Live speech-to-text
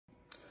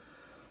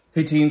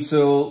Hey team,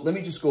 so let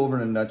me just go over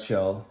in a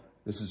nutshell.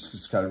 This is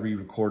just kind of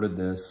re-recorded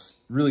this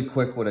really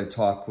quick what I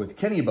talked with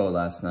Kenny about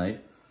last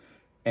night.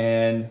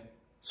 And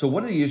so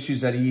one of the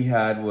issues that he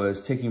had was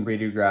taking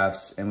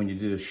radiographs, and when you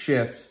did a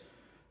shift,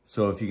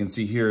 so if you can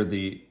see here,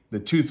 the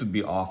tooth would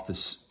be off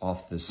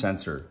the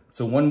sensor.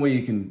 So one way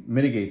you can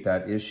mitigate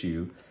that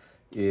issue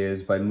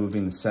is by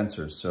moving the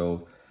sensor.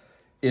 So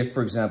if,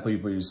 for example, you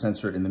put your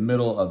sensor in the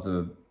middle of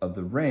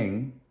the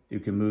ring, you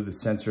can move the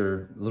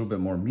sensor a little bit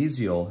more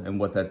mesial, and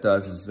what that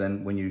does is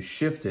then when you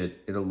shift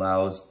it, it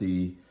allows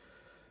the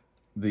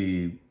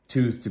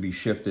tooth to be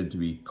shifted to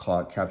be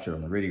captured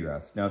on the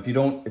radiograph. Now, if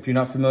you're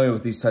not familiar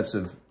with these types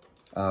of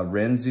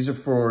RINs, these are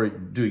for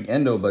doing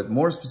endo, but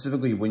more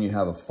specifically when you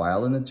have a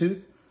file in the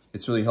tooth,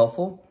 it's really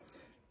helpful.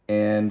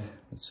 And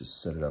let's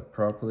just set it up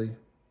properly.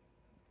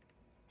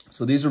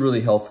 So these are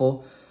really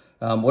helpful.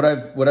 What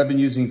I've been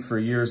using for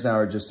years now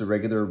are just a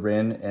regular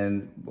RIN,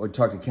 and I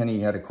talked to Kenny,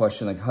 he had a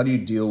question like, how do you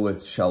deal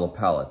with shallow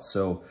palates?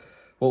 So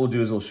what we'll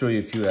do is we'll show you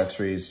a few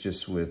x-rays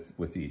just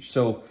with each.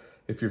 So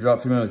if you're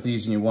not familiar with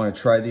these and you want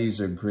to try these,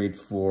 they're great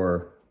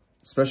for,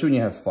 especially when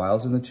you have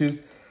files in the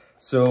tooth.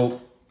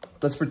 So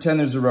let's pretend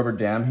there's a rubber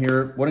dam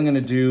here. What I'm going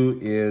to do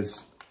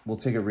is we'll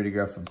take a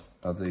radiograph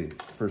of the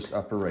first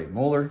upper right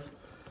molar.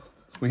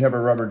 We have a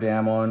rubber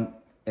dam on,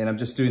 and I'm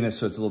just doing this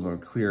so it's a little more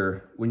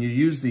clear. When you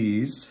use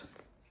these,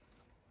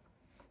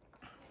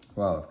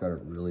 wow, I've got it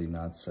really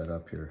not set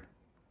up here.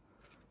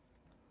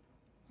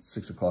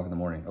 6 o'clock in the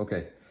morning.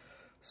 Okay,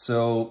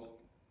 so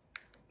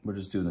we're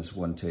just doing this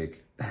one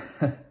take.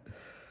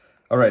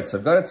 All right, so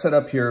I've got it set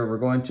up here. We're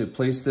going to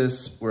place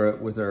this where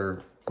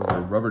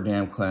our rubber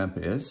dam clamp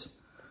is.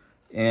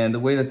 And the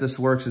way that this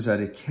works is that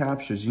it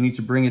captures, you need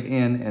to bring it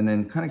in and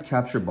then kind of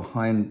capture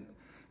behind,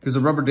 because the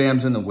rubber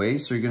dam's in the way,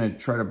 so you're gonna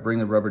try to bring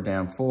the rubber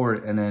dam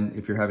forward, and then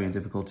if you're having a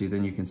difficulty,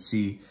 then you can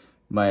see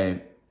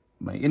my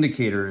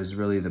indicator is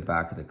really the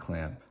back of the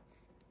clamp.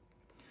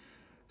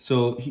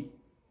 So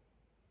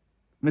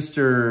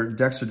Mr.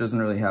 Dexter doesn't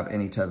really have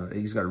any type of,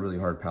 he's got a really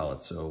hard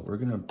palate, so we're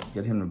gonna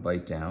get him to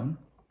bite down,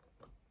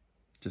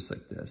 just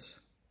like this.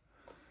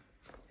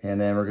 And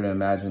then we're gonna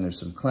imagine there's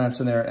some clamps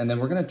in there, and then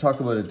we're gonna talk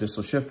about a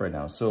distal shift right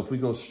now. So if we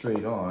go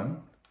straight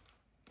on,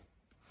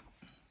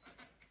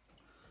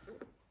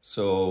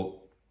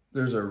 so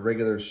there's a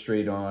regular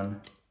straight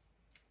on.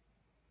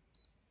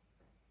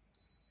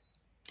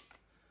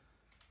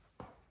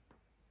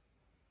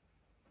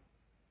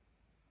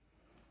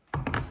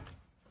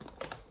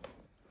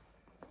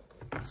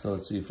 So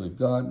let's see if we've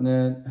gotten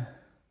it.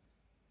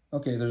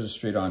 Okay, there's a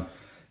straight on.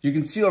 You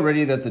can see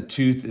already that the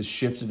tooth is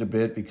shifted a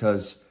bit,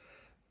 because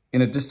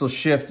in a distal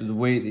shift,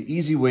 the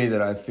easy way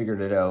that I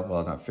figured it out,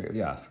 well, not figured,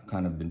 yeah, I've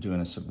kind of been doing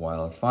this a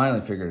while. I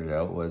finally figured it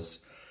out was,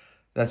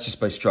 that's just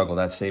by struggle,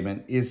 that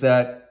statement, is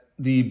that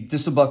the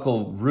distal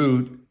buccal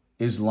root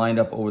is lined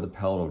up over the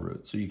palatal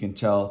root. So you can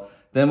tell,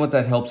 then what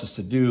that helps us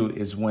to do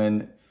is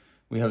when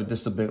we have a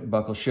distal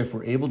buccal shift,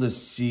 we're able to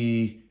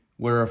see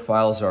where our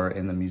files are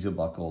in the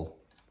mesiobuccal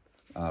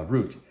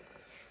root.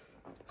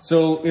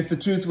 So if the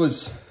tooth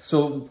was,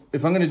 so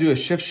if I'm going to do a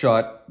shift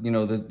shot, you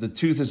know, the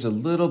tooth is a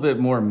little bit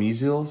more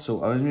mesial. So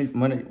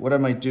what I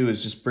might do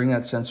is just bring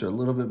that sensor a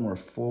little bit more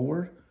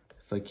forward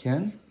if I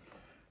can.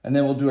 And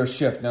then we'll do our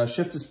shift. Now a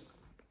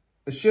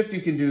shift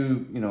you can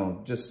do, you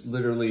know, just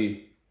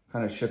literally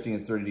kind of shifting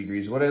at 30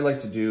 degrees. What I like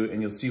to do,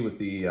 and you'll see with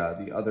the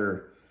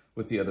other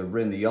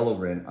RIN, the yellow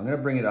RIN, I'm going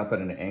to bring it up at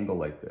an angle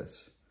like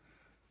this.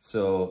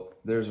 So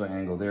there's my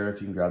angle there. If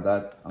you can grab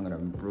that, I'm going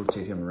to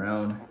rotate him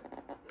around.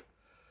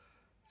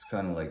 It's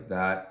kind of like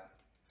that.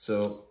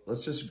 So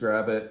let's just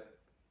grab it.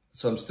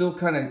 So I'm still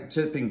kind of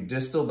tipping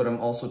distal, but I'm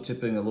also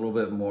tipping a little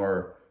bit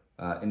more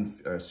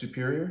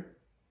superior.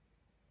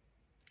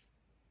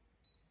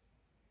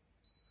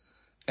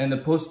 And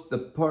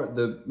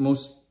the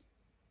most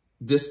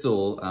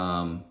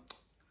distal,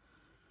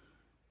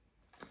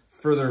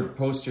 further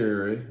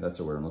posterior, that's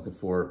the word I'm looking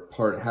for,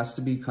 part has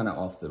to be kind of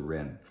off the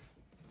RIN.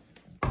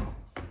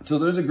 So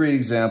there's a great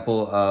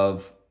example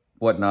of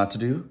what not to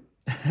do.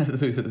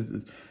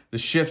 The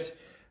shift,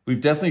 we've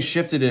definitely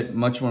shifted it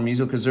much more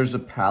mesial, because there's a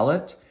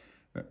palate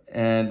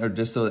and our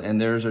distal, and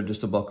there's our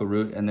distal buccal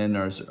root, and then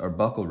there's our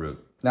buccal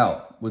root.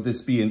 Now, would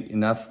this be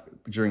enough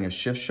during a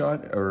shift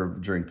shot or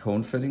during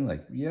cone fitting?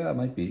 Like, yeah, it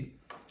might be.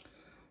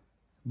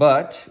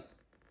 But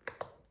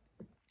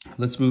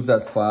let's move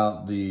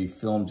the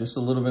film just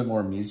a little bit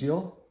more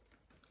mesial.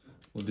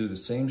 We'll do the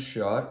same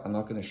shot. I'm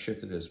not going to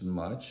shift it as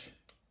much.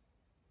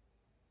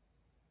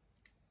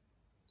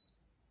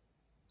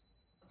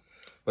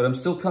 But I'm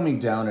still coming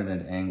down at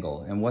an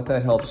angle. And what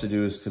that helps to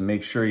do is to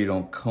make sure you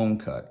don't cone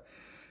cut.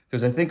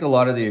 Because I think a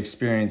lot of the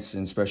experience,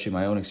 and especially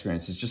my own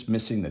experience, is just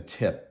missing the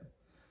tip.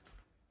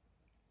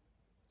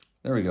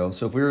 There we go.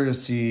 So if we were to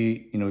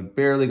see, you know, we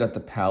barely got the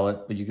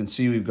palate, but you can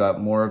see we've got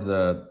more of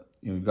the,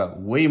 you know, we've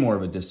got way more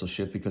of a distal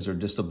shift because our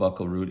distal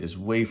buccal root is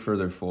way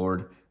further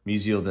forward,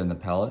 mesial, than the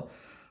palate.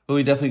 But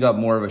we definitely got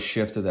more of a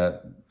shift of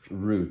that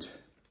root.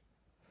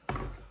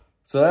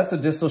 So that's a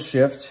distal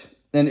shift.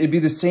 And it'd be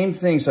the same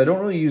thing. So I don't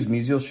really use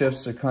mesial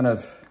shifts.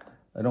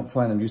 I don't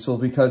find them useful,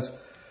 because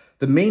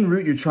The main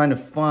root you're trying to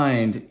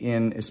find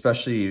in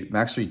especially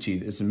maxillary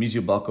teeth is the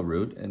mesiobuccal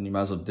root, and you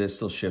might as well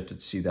distal shift it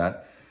to see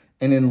that.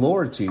 And in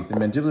lower teeth, the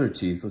mandibular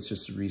teeth, let's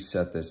just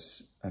reset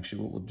this.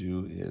 Actually, what we'll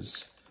do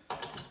is,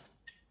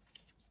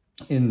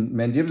 in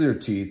mandibular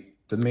teeth,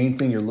 the main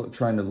thing you're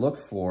trying to look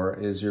for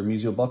is your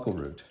mesiobuccal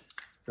root.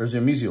 There's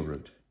your mesial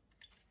root.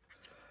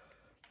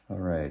 All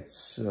right,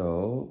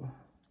 so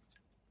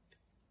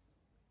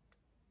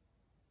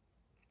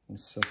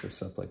let's set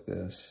this up like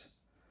this.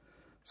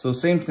 So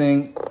same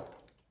thing,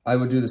 I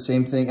would do the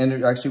same thing.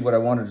 And actually what I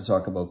wanted to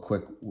talk about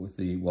quick with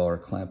while our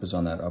clamp is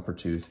on that upper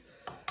tooth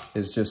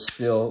is just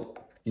still,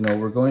 you know,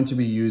 we're going to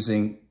be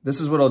using,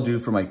 this is what I'll do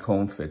for my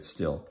cone fit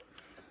still.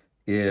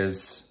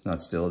 This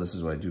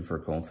is what I do for a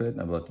cone fit.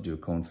 I'm about to do a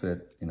cone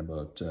fit in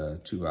about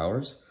 2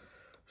 hours.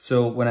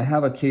 So when I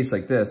have a case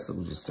like this,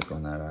 we'll just stick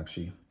on that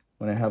actually.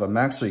 When I have a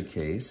maxillary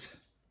case,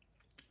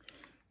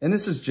 and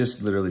this is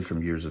just literally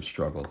from years of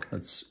struggle,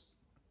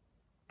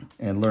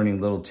 and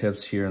learning little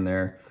tips here and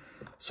there.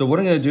 So what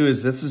I'm gonna do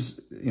is, this is,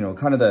 you know,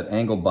 kind of that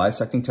angle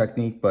bisecting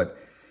technique, but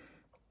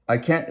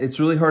it's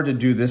really hard to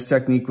do this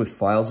technique with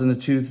files in the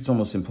tooth. It's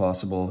almost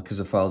impossible because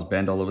the files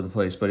bend all over the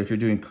place. But if you're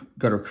doing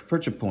gutter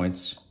purchase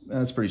points,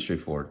 that's pretty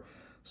straightforward.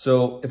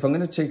 So if I'm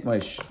gonna take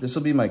this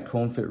will be my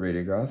cone fit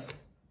radiograph.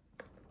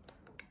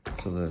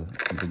 So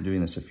I've been doing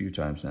this a few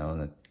times now,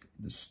 and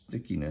the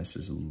stickiness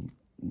is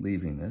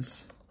leaving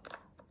this.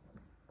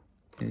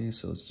 Okay,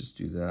 so let's just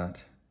do that.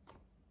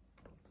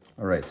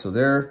 All right, so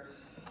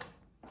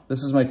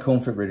this is my cone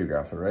fit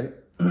radiograph, all right?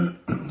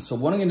 So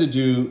what I'm gonna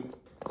do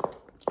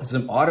is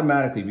I'm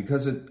automatically,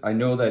 because I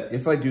know that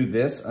if I do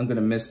this, I'm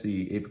gonna miss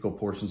the apical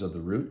portions of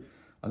the root.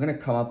 I'm gonna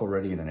come up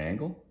already at an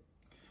angle,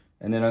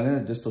 and then I'm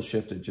gonna distal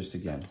shift it just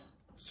again.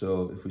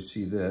 So if we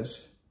see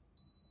this,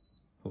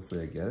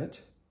 hopefully I get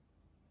it.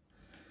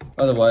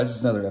 Otherwise,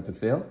 it's another epic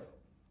fail.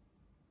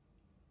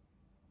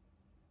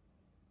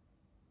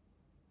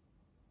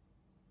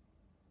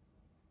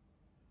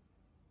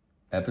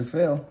 Epic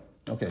fail.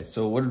 Okay,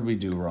 so what did we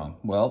do wrong?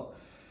 Well,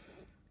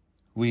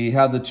 we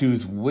have the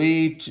tooth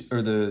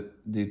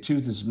the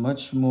tooth is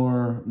much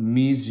more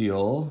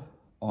mesial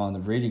on the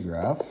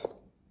radiograph.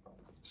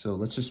 So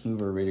let's just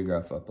move our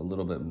radiograph up a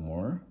little bit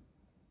more.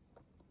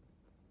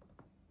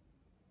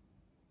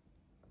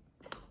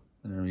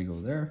 And there we go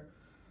there.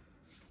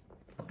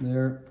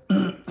 There.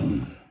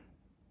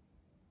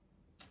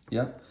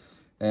 Yep.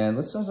 And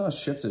let's not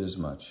shift it as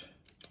much.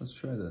 Let's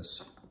try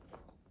this.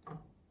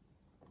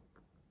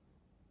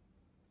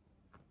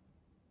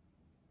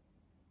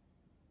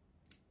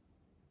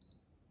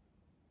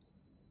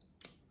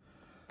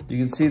 You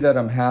can see that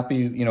I'm happy,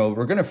 you know,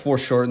 we're gonna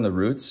foreshorten the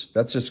roots.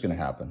 That's just gonna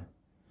happen.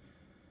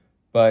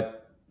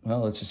 But,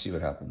 well, let's just see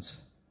what happens.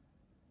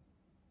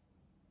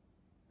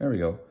 There we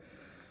go.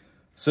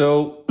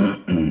 So,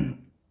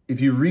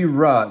 if you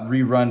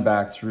rerun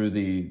back through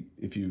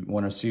if you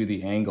wanna see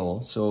the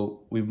angle,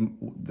 so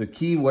the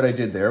key, what I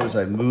did there was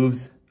I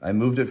moved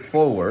it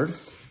forward.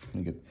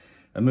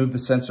 I moved the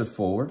sensor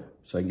forward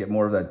so I can get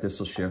more of that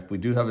distal shift. We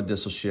do have a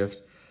distal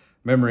shift.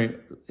 Memory,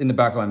 in the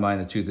back of my mind,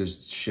 the tooth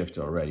is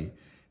shifted already.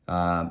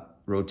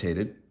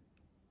 Rotated.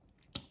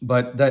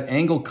 But that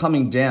angle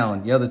coming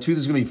down, yeah, the tooth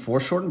is going to be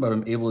foreshortened, but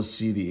I'm able to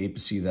see the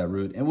apice of that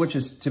root, and which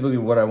is typically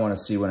what I want to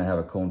see when I have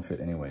a cone fit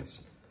anyways.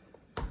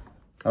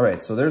 All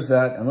right, so there's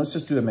that. And let's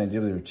just do a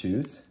mandibular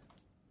tooth.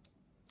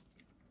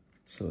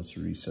 So let's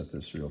reset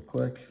this real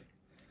quick.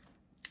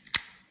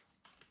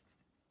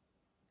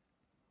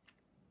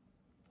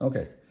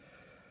 Okay.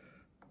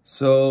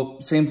 So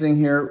same thing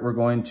here. We're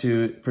going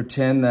to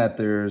pretend that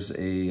there's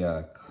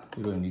a,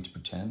 we don't need to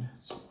pretend.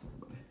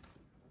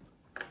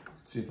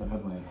 See if I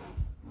have my,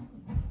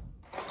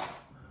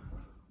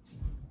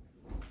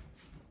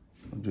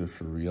 I'll do it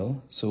for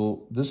real.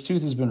 So this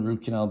tooth has been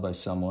root canaled by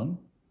someone.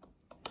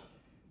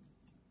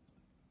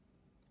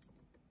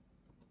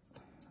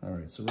 All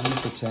right, so we're gonna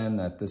pretend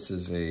that this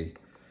is a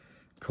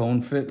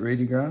cone fit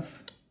radiograph.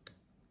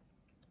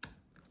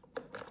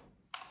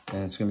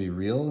 And it's gonna be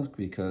real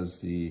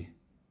because the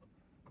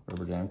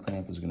rubber dam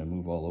clamp is gonna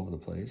move all over the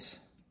place.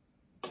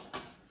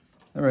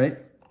 All right,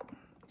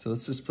 so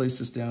let's just place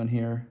this down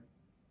here.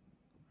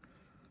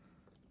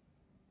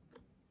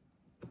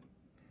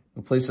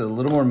 We'll place it a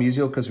little more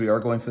mesial because we are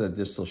going for the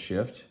distal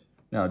shift.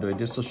 Now, do I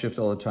distal shift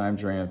all the time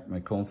during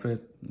my cone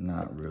fit?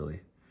 Not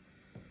really.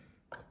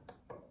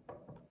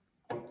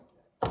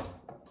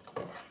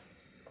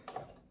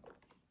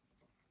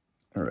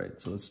 All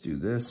right, so let's do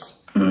this.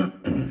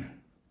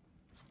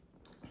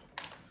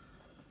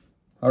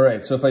 All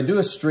right, so if I do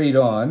a straight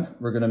on,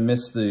 we're gonna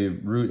miss the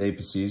root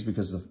apices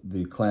because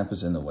the clamp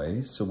is in the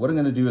way. So what I'm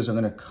gonna do is I'm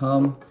gonna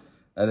come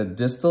at a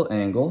distal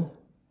angle,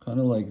 kind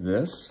of like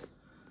this.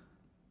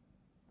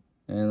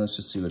 And let's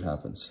just see what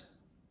happens.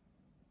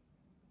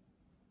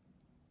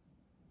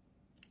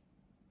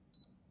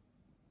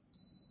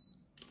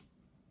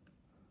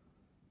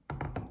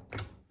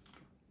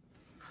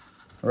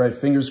 All right,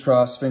 fingers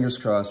crossed, fingers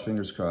crossed,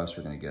 fingers crossed,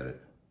 we're gonna get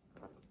it.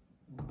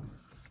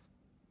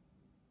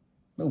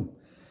 Boom.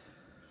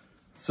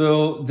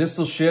 So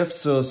distal shift,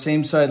 so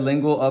same side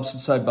lingual, opposite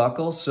side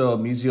buccal. So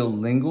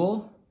mesial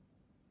lingual,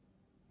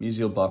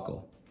 mesial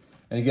buccal.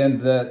 And again,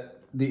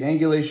 the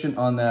angulation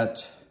on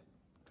that,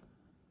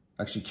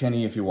 actually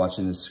Kenny, if you're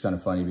watching this, is kind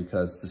of funny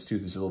because this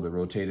tooth is a little bit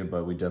rotated,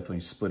 but we definitely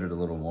split it a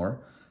little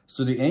more.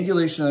 So the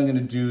angulation I'm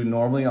gonna do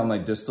normally on my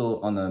distal,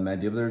 on the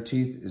mandibular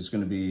teeth, is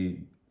gonna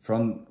be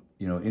from,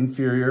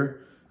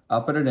 inferior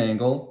up at an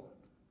angle.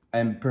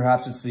 And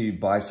perhaps it's the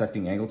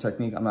bisecting angle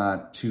technique. I'm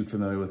not too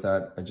familiar with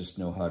that. I just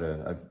know how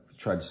to, I've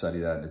tried to study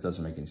that and it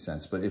doesn't make any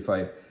sense. But if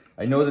I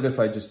know that if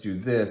I just do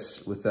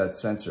this with that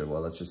sensor, well,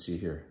 let's just see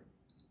here.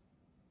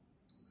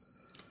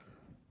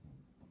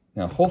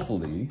 Now,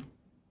 hopefully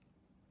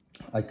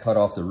I cut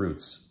off the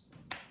roots,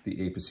 the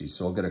apices.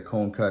 So I'll get a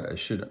cone cut. I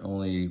should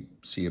only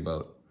see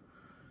about,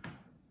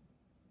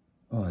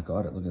 oh, I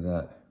got it. Look at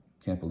that.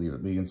 Can't believe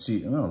it. But you can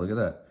see, oh, look at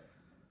that.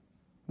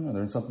 Oh, I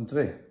learned something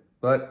today.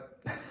 But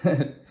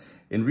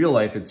in real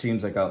life, it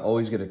seems like I'll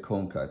always get a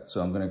cone cut.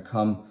 So I'm going to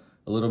come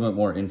a little bit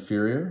more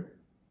inferior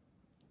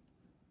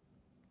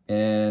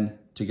and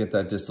to get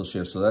that distal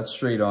shift. So that's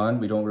straight on.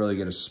 We don't really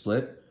get a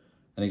split.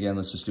 And again,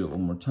 let's just do it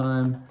one more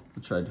time.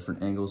 We'll try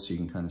different angles so you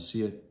can kind of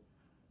see it.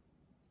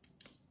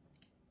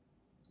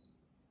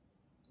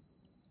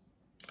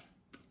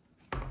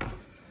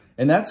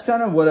 And that's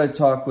kind of what I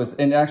talk with.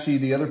 And actually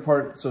the other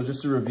part, so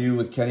just to review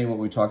with Kenny, what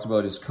we talked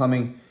about is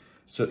coming,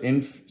 so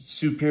in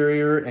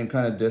superior and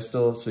kind of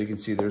distal. So you can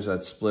see there's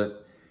that split.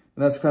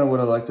 And that's kind of what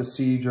I like to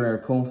see during our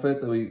cone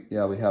fit, that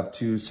we have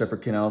two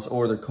separate canals,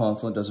 or they're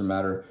confluent, doesn't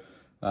matter.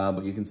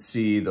 But you can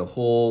see the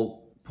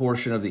whole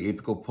portion of the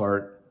apical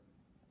part,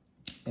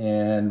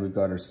 and we've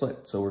got our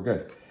split, so we're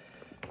good.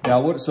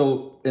 Now,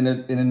 so in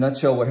a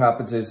nutshell, what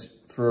happens is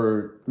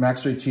for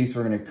maxillary teeth,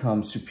 we're going to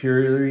come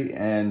superiorly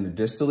and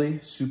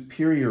distally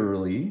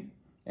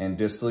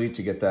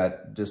to get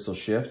that distal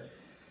shift,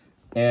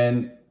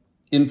 and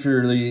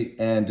inferiorly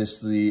and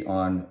distally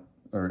on,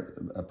 or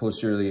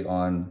posteriorly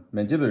on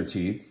mandibular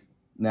teeth.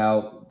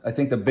 Now, I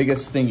think the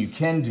biggest thing you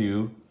can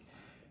do,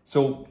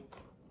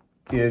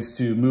 is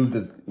to move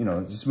the,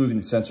 just moving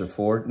the sensor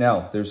forward.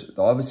 Now,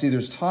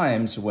 there's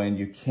times when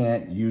you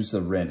can't use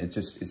the RIN. It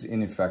just is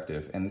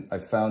ineffective. And I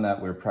found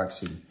that we were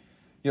practicing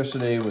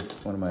yesterday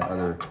with one of my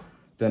other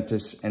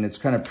dentists, and it's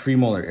kind of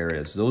premolar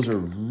areas. Those are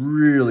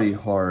really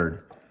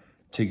hard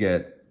to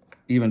get,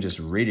 even just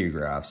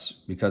radiographs,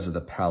 because of the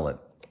palate.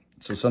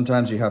 So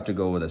sometimes you have to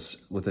go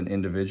with an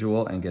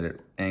individual and get it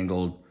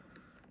angled,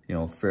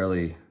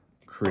 fairly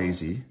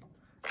crazy.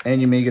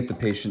 And you may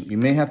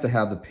have to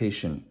have the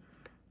patient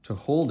to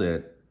hold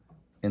it,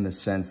 in the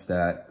sense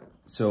that,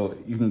 so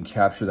you can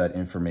capture that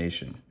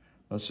information.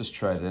 Let's just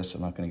try this.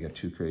 I'm not going to get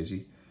too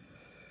crazy.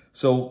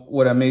 So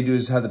what I may do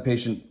is have the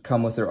patient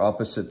come with their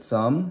opposite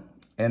thumb,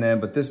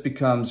 but this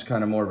becomes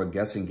kind of more of a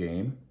guessing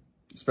game,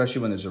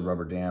 especially when there's a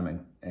rubber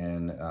dam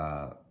and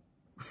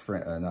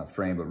not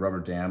frame, but rubber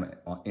dam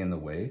in the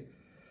way.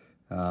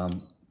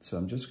 So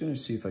I'm just going to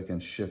see if I can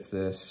shift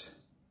this.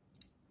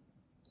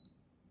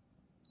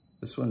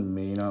 This one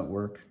may not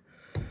work.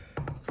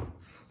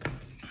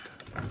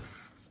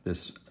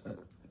 This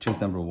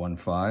tooth number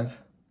 1-5.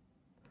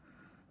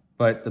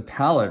 But the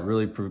palate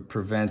really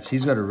prevents,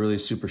 he's got a really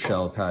super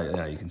shallow palate.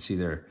 Yeah, you can see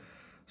there.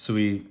 So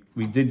we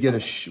did get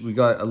we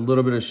got a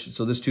little bit of,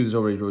 so this tooth is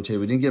already rotated.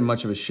 We didn't get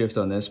much of a shift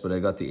on this, but I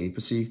got the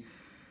apice.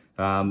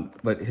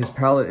 But his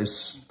palate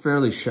is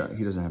fairly shallow.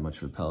 He doesn't have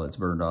much of a palate, it's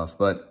burned off,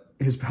 but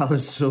his palate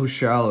is so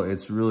shallow,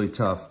 it's really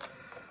tough.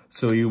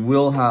 So you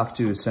will have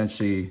to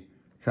essentially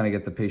kind of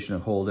get the patient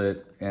to hold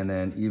it. And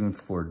then even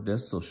for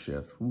distal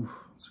shift,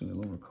 it's gonna be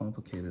a little more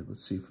complicated.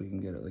 Let's see if we can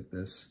get it like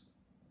this.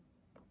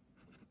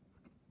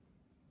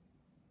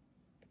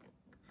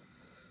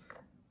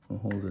 We'll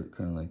hold it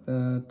kind of like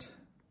that.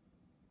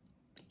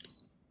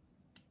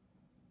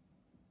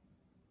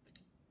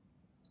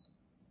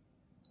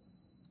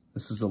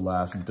 This is the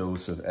last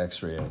dose of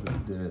x-ray. I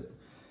did it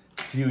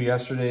a few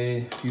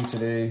yesterday, a few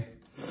today,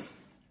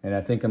 and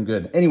I think I'm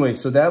good. Anyway,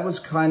 so that was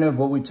kind of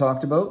what we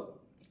talked about.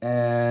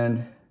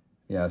 And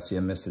yeah, see, I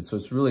missed it. So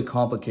it's really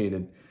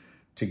complicated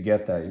to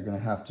get that. You're gonna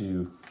have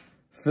to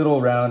fiddle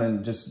around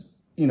and just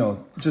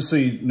so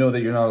you know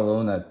that you're not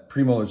alone, that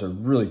premolars are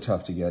really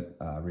tough to get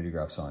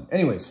radiographs on.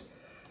 Anyways,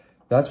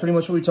 that's pretty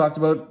much what we talked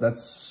about.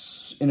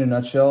 That's in a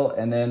nutshell.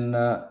 And then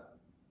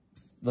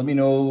let me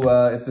know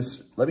if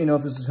this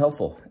is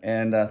helpful.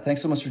 And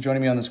thanks so much for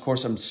joining me on this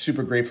course. I'm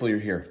super grateful you're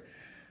here.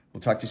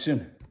 We'll talk to you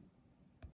soon.